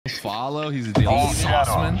Follow. He's a daily All Shadows,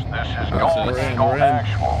 sauceman. this is Gold Eagle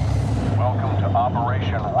Actual. Welcome to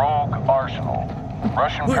Operation Rogue Arsenal.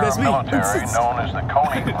 Russian paramilitary known as the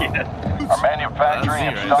Coney Group are manufacturing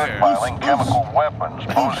and stockpiling chemical weapons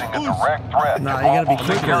posing a direct threat Nah, to you gotta be global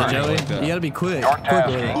quick with it, security. Joey. You gotta be quick. Your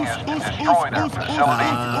tasking is to destroy their facility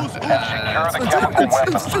and secure the chemical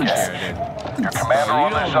weapons cache. Your commander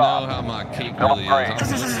on this op, Philip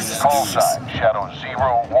Graves, call sign Shadow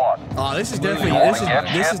 01. Oh, this is definitely DD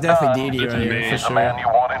right here for He's the man you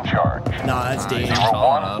sure. want in charge. Nah, that's DD.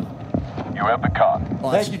 01, you have the con.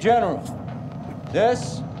 Thank you, General.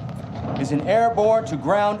 This is an airborne to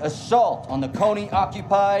ground assault on the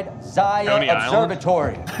Coney-occupied Zaya Coney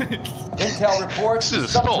Observatory. Intel reports the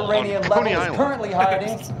subterranean level is currently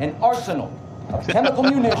hiding an arsenal of chemical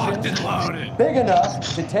munitions big enough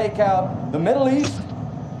to take out the Middle East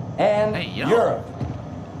and Europe.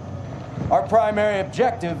 Our primary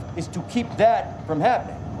objective is to keep that from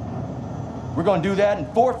happening. We're going to do that in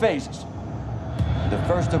 4 phases. The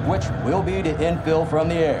first of which will be to infill from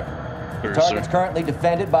the air. The target's currently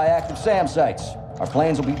defended by active SAM sites. Our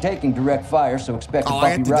planes will be taking direct fire, so expect a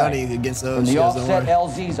bumpy ride. From the offset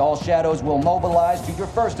LZs, all Shadows will mobilize to your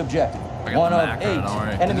first objective. One of 8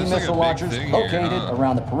 enemy missile launchers located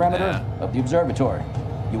around the perimeter of the observatory.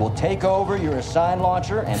 You will take over your assigned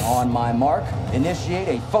launcher and on my mark, initiate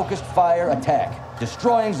a focused fire attack,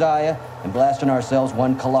 destroying Zaya and blasting ourselves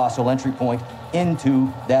one colossal entry point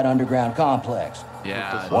into that underground complex.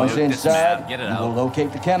 Yeah. Once inside, you will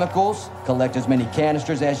locate the chemicals, collect as many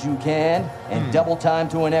canisters as you can, and double time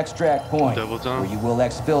to an extract point, where you will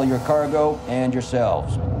exfil your cargo and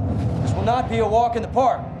yourselves. This will not be a walk in the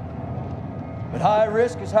park, but high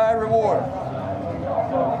risk is high reward.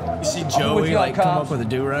 You see Joey like come up with a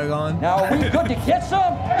do-rag on? Now, are we good to get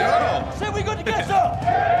some? Say we good to get some.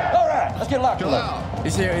 All right, let's get locked in.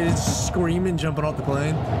 You see he's screaming, jumping off the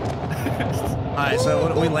plane? All right,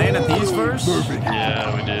 so we land at these first?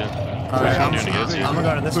 Yeah, we did. All right, I'm gonna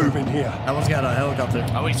go to this one. Here. That one's got a helicopter.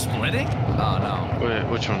 Are we splitting? Oh, no. Wait,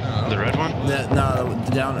 which one? The red one? No,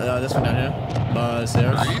 down, this one down here.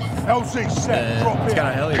 Stairs. LZ set. Drop It's got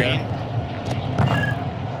a heli there.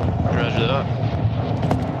 Roger that.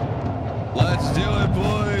 Let's do it,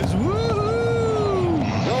 boys. Woo!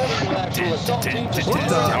 I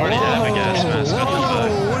already have a gas mask on.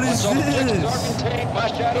 What is this?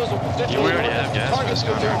 You already have gas mask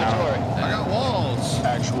on right now. I got walls.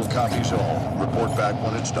 Actual copies all. Report back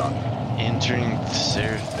when it's done. Entering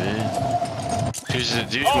Strahfe. There's a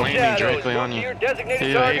dude landing directly on you.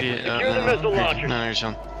 Hey, yo, idiot. No, you're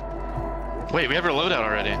chilling. Wait, we have our loadout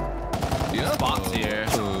already. Yeah, bots here.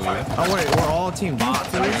 Oh wait, we're all team bots.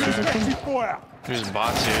 There's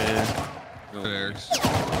bots here.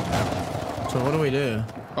 So what do we do?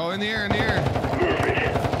 Oh, in the air, in the air.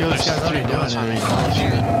 Yo, there's three bots on me.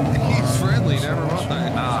 He's friendly, never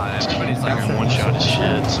mind. Nah, everybody's like one-shot his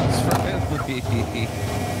shit. He's friendly.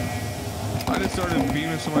 I just started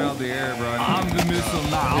beaming somebody out the air, bro. I'm the missile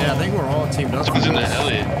now. Yeah, I think we're all teamed up. Someone's in the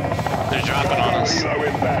heli. They're dropping on us.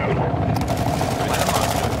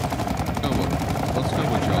 Let's go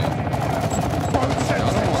with y'all.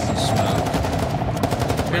 Y'all don't want to smoke.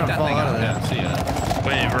 We're gonna fall out of there. See ya.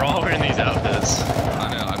 Wait, we're all wearing these outfits. I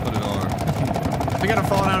know, I put it on. We gotta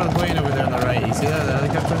fall out of the plane over there on the right. You see that? The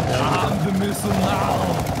helicopter? I'm the missile now.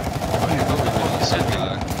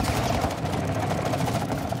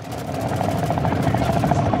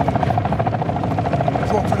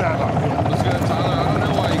 Drop an ammo. What's good, Tyler? I don't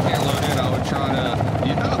know why you can't load in. I would try to,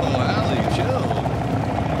 Allie, chill.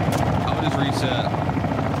 I would just reset.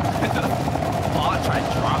 Bot tried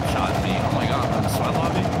drop shot me. Oh my god, from the sweat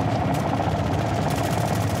lobby.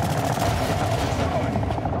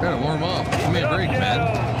 Gotta warm up. Give me a break, man.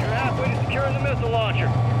 You're halfway to securing the missile launcher.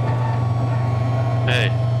 Hey.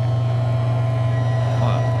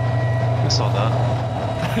 What? I saw that.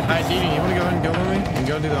 Alright, Didi, you wanna go ahead and go with me? And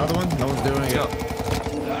go do the other one? No one's doing it. Go.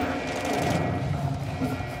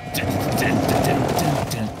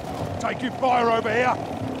 Taking fire over here.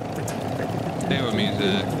 Stay with me,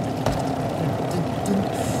 Zach.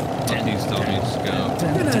 Let these dummies go.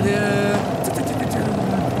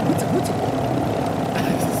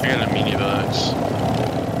 I got a mini box.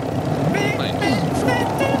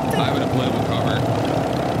 I would have played with cover.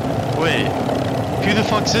 Wait, who the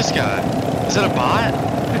fuck's this guy? Is that a bot?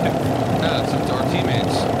 No, it's our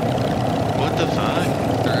teammates. What the fuck?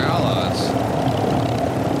 They're allies.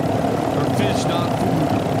 They're fish, not food.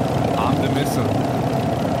 I'm the missile.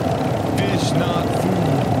 Fish, not food.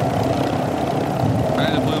 I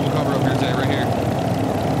had to play with cover up here, Zay, right here.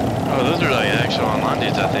 Oh, those are like actual online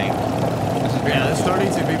dudes, I think. Yeah, there's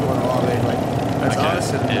 32 people in the lobby. Like, that's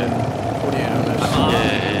us and 48 others.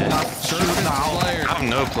 Yeah.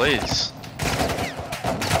 no plates.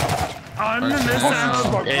 I'm the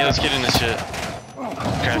missile. Hey, let's get in this shit.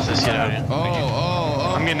 Crash, let's get out of here.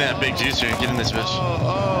 Oh. I'm getting that big juicer. Get in this bitch.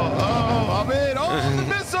 I'm in. Oh, the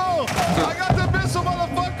missile! I got the missile,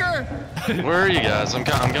 motherfucker! Where are you guys? I'm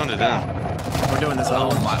going to them. We're doing this all.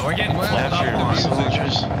 We're getting Capture the missile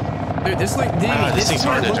launchers. Dude, this this is what it thing's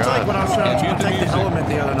hard to looked like drive. when I was trying to Yeah, protect the element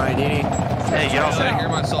the other night, Dini. Hey, get off I there. hear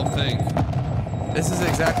myself think. This is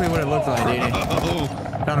exactly what it looked like, Dini. Oh.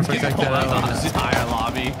 Trying to protect that element. entire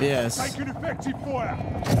lobby. Yes. Taking effective fire.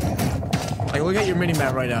 Like, look at your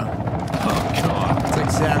mini-map right now. Oh, God. That's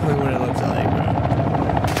exactly what it looks like,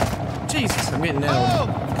 bro. Jesus, I'm getting nailed.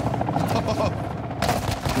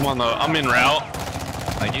 Come on, though. I'm in route.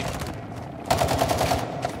 Thank you.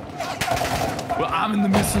 Well, I'm in the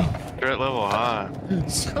missile. Threat level high.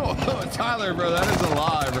 So, Tyler, bro, that is a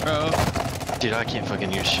lie, bro. Dude, I can't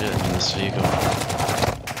fucking hear shit in this vehicle.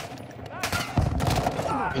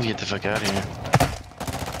 I need to get the fuck out of here.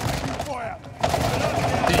 Fire.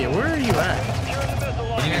 Dude, where are you at?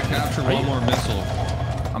 We need to capture one more missile.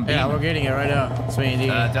 I'm Yeah, being. we're getting it right now. It's me and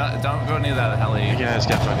Dini. Don't go near that heli. You guys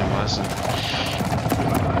got fucking blasted.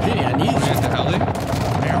 Dini, I need We you. get the heli.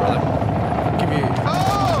 Here, brother. Give you.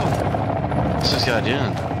 Oh! What's this guy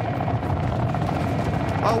doing?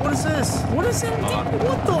 Oh, what is this? What is him?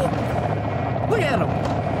 What the? Look at him.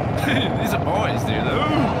 These are boys, dude.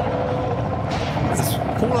 Ooh. This is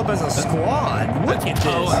pulled up as a squad. Look at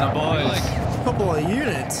Oh, this. and the boys. Couple of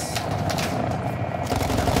units.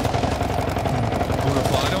 Want to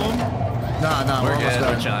fly to him? Nah, We're almost good.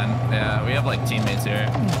 there. We're chilling. Yeah, we have like teammates here.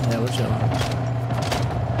 Yeah, we're chilling.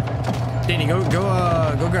 Dini,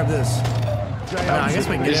 go grab this. Nah, I guess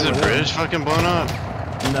we can get Is in the with bridge fucking blown up?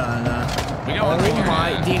 it. Nah. We got one Oh here.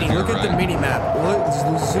 my, Dini, look at the mini map. Look,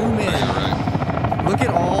 zoom in. Right. Look at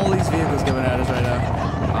all these vehicles coming at us right now.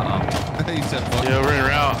 He said, fuck. Yeah, we're in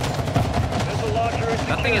route. Missile launcher is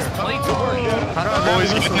That thing is secured. plate torch. How do I grab Boys,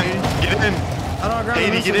 the get missile, in. Dini? Get in. How do I grab the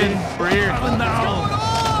 80, missile, get in. Dini? We're here.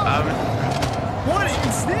 What is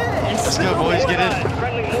this? Let's go, boys. Get in.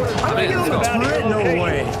 Friendly mortar How do we get on the turret? No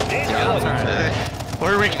way.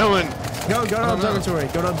 Where are we going? Go to observatory.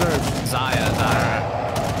 Go to observe. Zaya.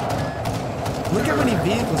 Look how many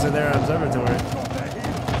vehicles are there at observatory.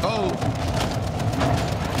 Oh,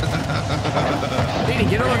 Dini,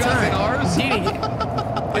 get on the you guys in turret. ours? Dini,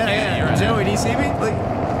 yeah. Joey, do you see me? Like,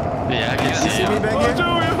 Yeah, I can you see see me you. back here?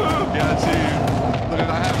 yeah, I see you. Look at,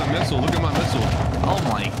 I have a missile. Look at my missile. Oh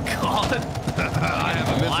my God. I have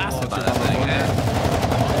a missile Blasted by launcher. that thing, man.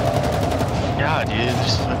 Yeah, dude,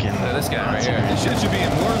 there's fucking. Look at this guy right here. This shit should be in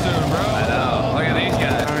Warzone, bro. I know. Look at these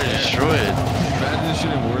guys. Already destroyed. Imagine this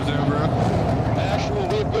shit in Warzone, bro. Actual,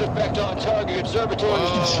 we have good effect on target. Observatory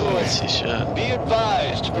is I destroyed. see shit. Be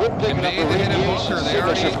advised, we're And picking up they a hit a radiation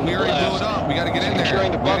bunker. signature from We already blew it blast. up. We gotta get in there.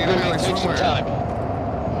 Securing the We gotta bunker get in may there take some somewhere. time.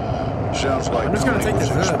 Sounds like I'm just gonna take Tony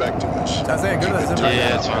this was zip. expecting us. Isaiah, go to the zip.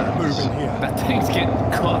 Yeah, it's fine. Moving here. That thing's getting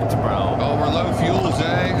cooked, bro. Oh, we're low fuel,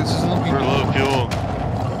 Zay. This is looking We're low fuel.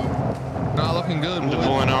 not looking good, I'm boys.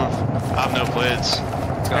 deploying off. I have no plates.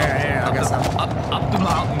 Let's go. Here, I got some. Up the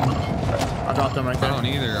mountain. I'll drop them right I there. don't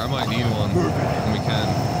either. I might need one when we can.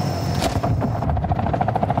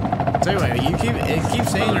 So anyway, it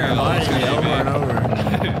keeps saying you're inviting me over and over.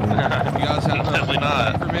 You guys have Definitely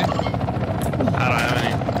not. for me? I don't have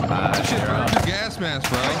any. This shit burns your gas mask,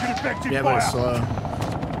 bro. Effective Yeah, but it's fire.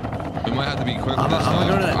 slow. We might have to be quick I'm with this. gonna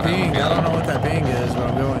go to though. that ping. I don't know what that ping is, but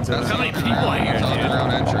I'm going to. That's How many the people are here, It's the dude?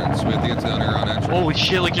 underground entrance. We have to get to the underground entrance. Holy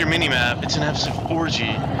shit, look at your mini map. It's an absolute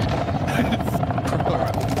orgy.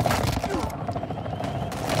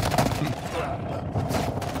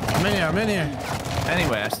 I'm in here.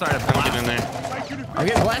 Anyway, I started I'm getting in there. I'm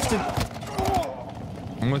getting blasted.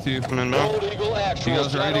 I'm with you. I'm in Mel. Gold Eagle actual. You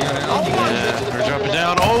guys ready to go down? Yeah, we're dropping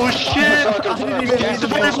down. Oh shit!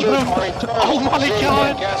 Oh my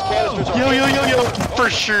god! Yo! For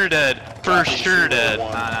sure dead. For sure dead.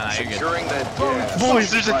 Nah, you're good.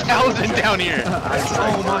 Boys, there's 1,000 down here.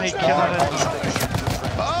 Oh my god.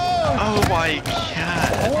 Oh my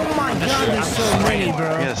god. Oh my god, there's so many,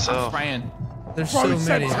 bro. Yeah, so. Spraying. There's so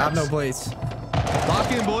many. I have no plates.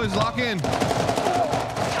 Lock in, boys. Lock in.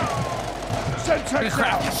 Sentex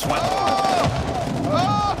out.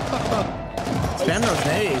 Spam those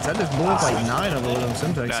nades. I just blew up like 9 of them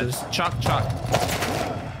Simtexes. Chuck.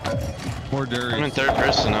 More I'm dirt. in third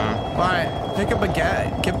person now. Alright, pick up a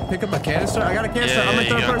canister. I got a canister. Yeah, I'm in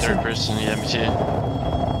you third got person. third person. Yeah, me too.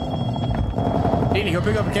 Dini, go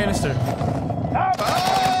pick up a canister.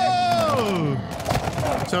 Oh!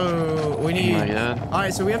 So we need. Oh my god. All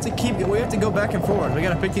right, so we have to go back and forth. We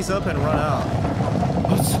gotta pick these up and run out.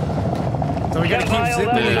 So we gotta keep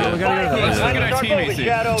zipping. We gotta go to the Let's left. look at our teammates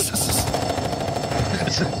here.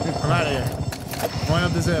 I'm out of here. Going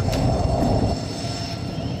up the zip.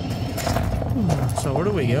 So where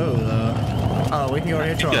do we go though? Oh, we can go right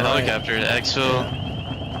here to our The right. helicopter to Exfil.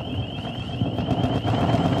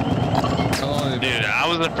 Dude, I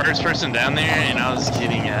was the first person down there and I was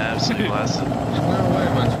getting absolutely blasted. There's no way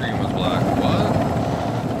my screen was black. What?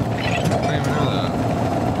 I didn't even know that.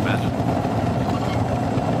 Imagine.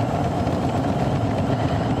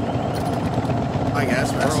 I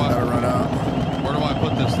guess that's better run out. Where do I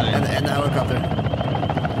put this thing? And the helicopter.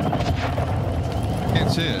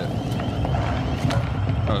 Can't see it.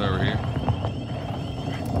 Oh, they're over here.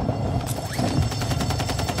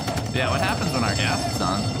 Yeah, what happens when our gas is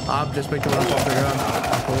done? I'll just pick them up off the ground.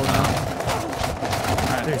 I'll pull them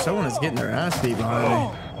out. Dude, someone is getting their ass beat behind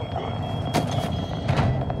me.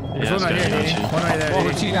 There's one right here, Dini. One right there,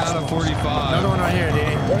 14 out of 45. Another one right here,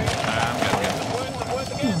 Dini.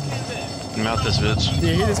 Mount this bitch.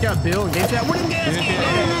 Yeah, he just got Bill and game chat. What are you guys?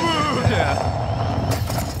 Yeah.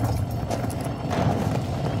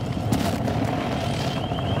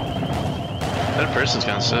 That person's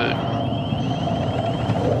kind of sick.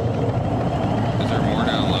 Is there more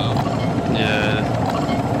down low? Yeah.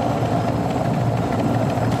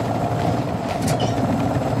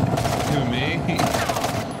 Who, me?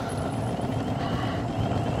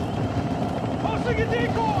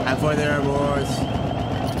 Halfway there, boys.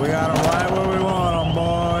 We got them right where we want them,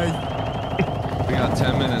 boys. We got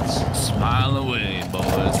 10 minutes. Smile away,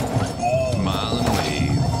 boys. Smile and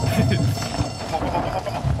wave.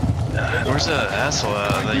 Where's that asshole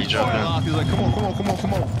that you dropped in? He's like, come on, come on, come on,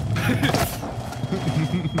 come on.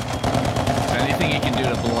 Anything he can do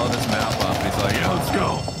to blow this map up, he's like, yeah, let's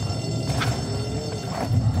go.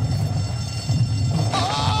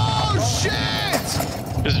 Oh,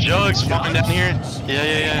 shit! There's jugs falling down here.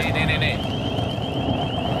 Yeah. Nay.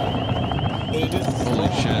 Holy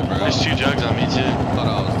shit, bro. There's 2 jugs on me too. Thought I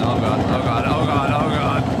was done. Oh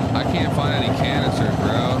god. I can't find any canisters,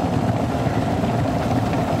 bro.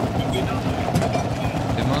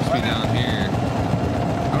 It must be down here.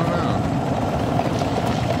 I don't know.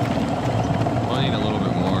 I need a little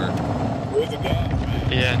bit more.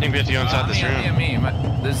 Yeah, I think we have to go inside this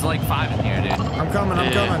room. There's like 5 in here, dude. I'm coming.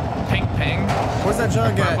 Pink ping. Where's that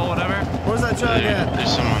jug at? Purple, whatever. Where's that jug at?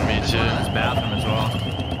 There's some on me too. In this bathroom as well.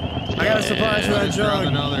 I got a surprise for that jug.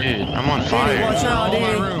 Dude, I'm on fire. Dini, watch out,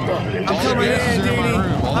 Dini. I'm coming in, Dini.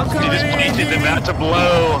 I'm Dude, coming this in, place is Dini. about to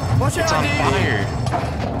blow. Watch It's out, on Dini. fire.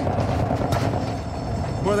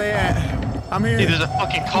 Where they at? I'm here. Dude, there's a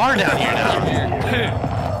fucking car down here now.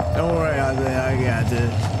 Don't worry, I got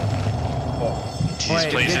it. This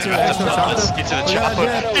place get is to about the to blow. Let's get to the chopper.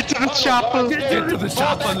 Get to the chopper. Get to the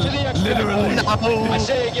chopper. Literally. I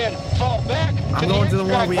say again, fall back. I'm going to the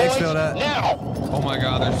one we exfilled at. Now. Oh my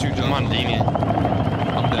god, there's 2 jumps. Come on, Dini.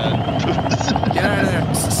 I'm dead. Get out of there.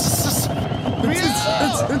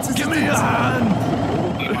 Give me a hand.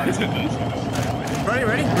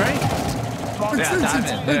 Ready? Yeah, dive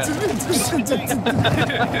in.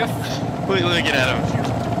 Wait, let me get at him.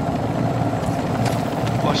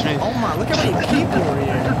 Watch me. Oh my, look how many people are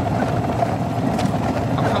here.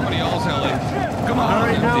 I'm coming to y'all's heli. Come on. I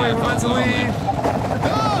already know we're about to leave.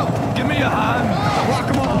 Go! Give me a hand. Walk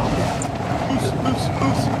them all.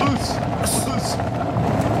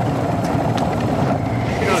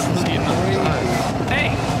 Hey,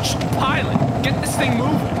 pilot, get this thing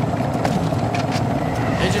moving.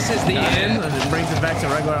 It just says the end and it brings it back to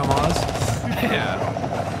regular Mars. Yeah.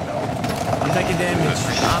 I'm taking damage.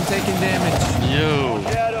 Yo.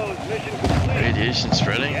 Shadows, mission complete. Radiation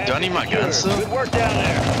spreading. Do I need my gun still? Good work down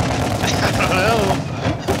there. I don't know.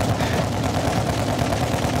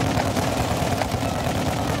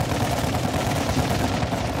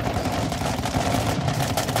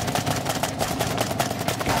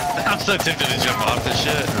 I'm so tempted to jump off this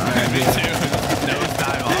shit. Me too. No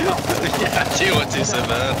dive off. Yeah, I do want to so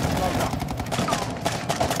bad.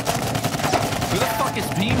 Who the fuck is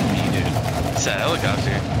beaming me, dude? It's a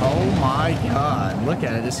helicopter. Oh my god, look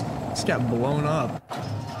at it. This got blown up.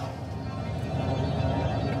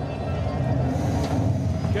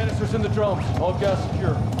 Canisters in the drums. All gas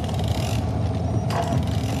secure.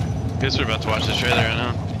 Guess we're about to watch this trailer right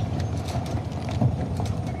now.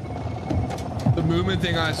 The movement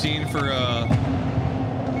thing I seen for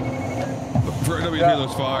WP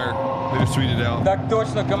looks fire. They just tweeted out. Так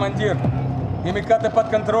точно, командир. Химикаты под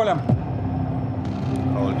контролем.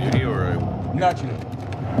 Call of Duty or Начали.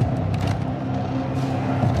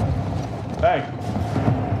 Hey,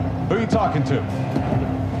 who you talking to?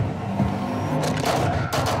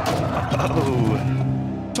 Oh.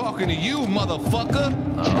 Talking to you, motherfucker.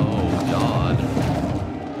 Oh, God.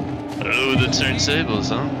 Oh, the turntables,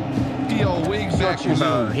 huh? Dieow wigs back.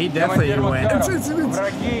 He definitely went. Ah,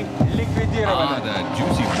 that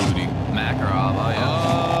juicy booty. Makarov, oh,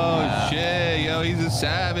 yeah. Oh, shit, yo, he's a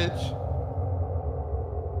savage.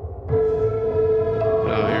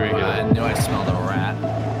 Oh, here we go. I knew I smelled a rat.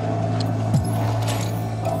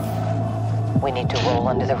 We need to roll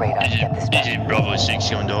under the radar to get this done. DJ Bravo 6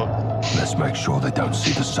 going dog. Let's make sure they don't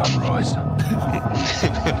see the sunrise.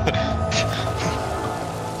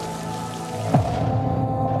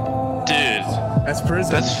 Dude. That's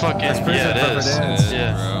prison. That's fucking, That's prison yeah, it is. dance.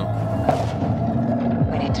 Yeah.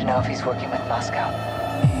 We need to know if he's working with Moscow.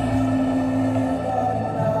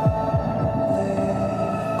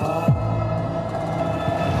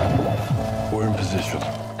 We're in position.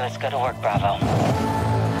 Let's go to work, Bravo.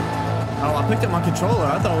 Oh, I picked up my controller.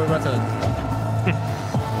 I thought we were about to.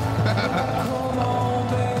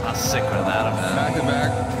 I'm sick without him,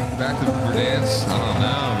 man. Back to dance. I don't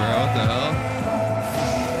know, bro. What the hell?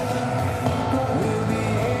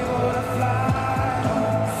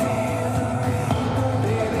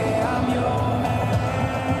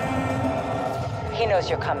 He knows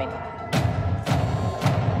you're coming.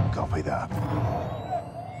 Copy that.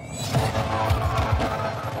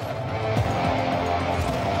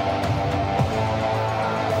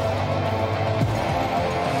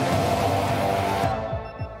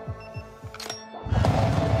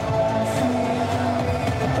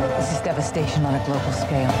 This is devastation on a global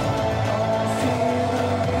scale.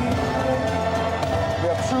 We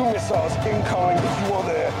have 2 missiles incoming. If you are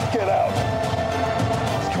there, get out.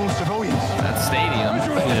 It's killing civilians. That stadium.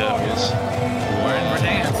 Yeah, it is. We're in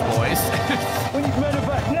Verdansk, boys. We need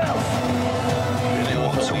medevac now.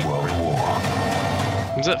 It's a world war.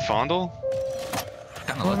 Was that Fondle?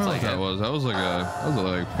 Kind I of don't know looks like what that it. was. That was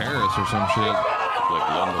like Paris or some shit. Like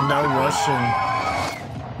London. No Russian.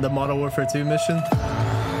 The Modern Warfare 2 mission.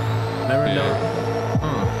 Never know.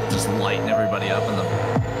 Huh. Just lighting everybody up in the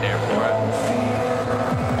airport.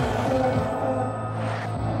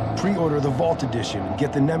 Pre-order the Vault Edition and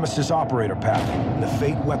get the Nemesis Operator Pack and the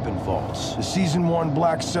Fate Weapon Vaults. The Season 1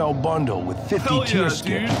 Black Cell Bundle with 50 Hell yeah, tier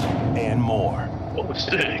skips and more. Oh,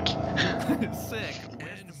 sick. Sick.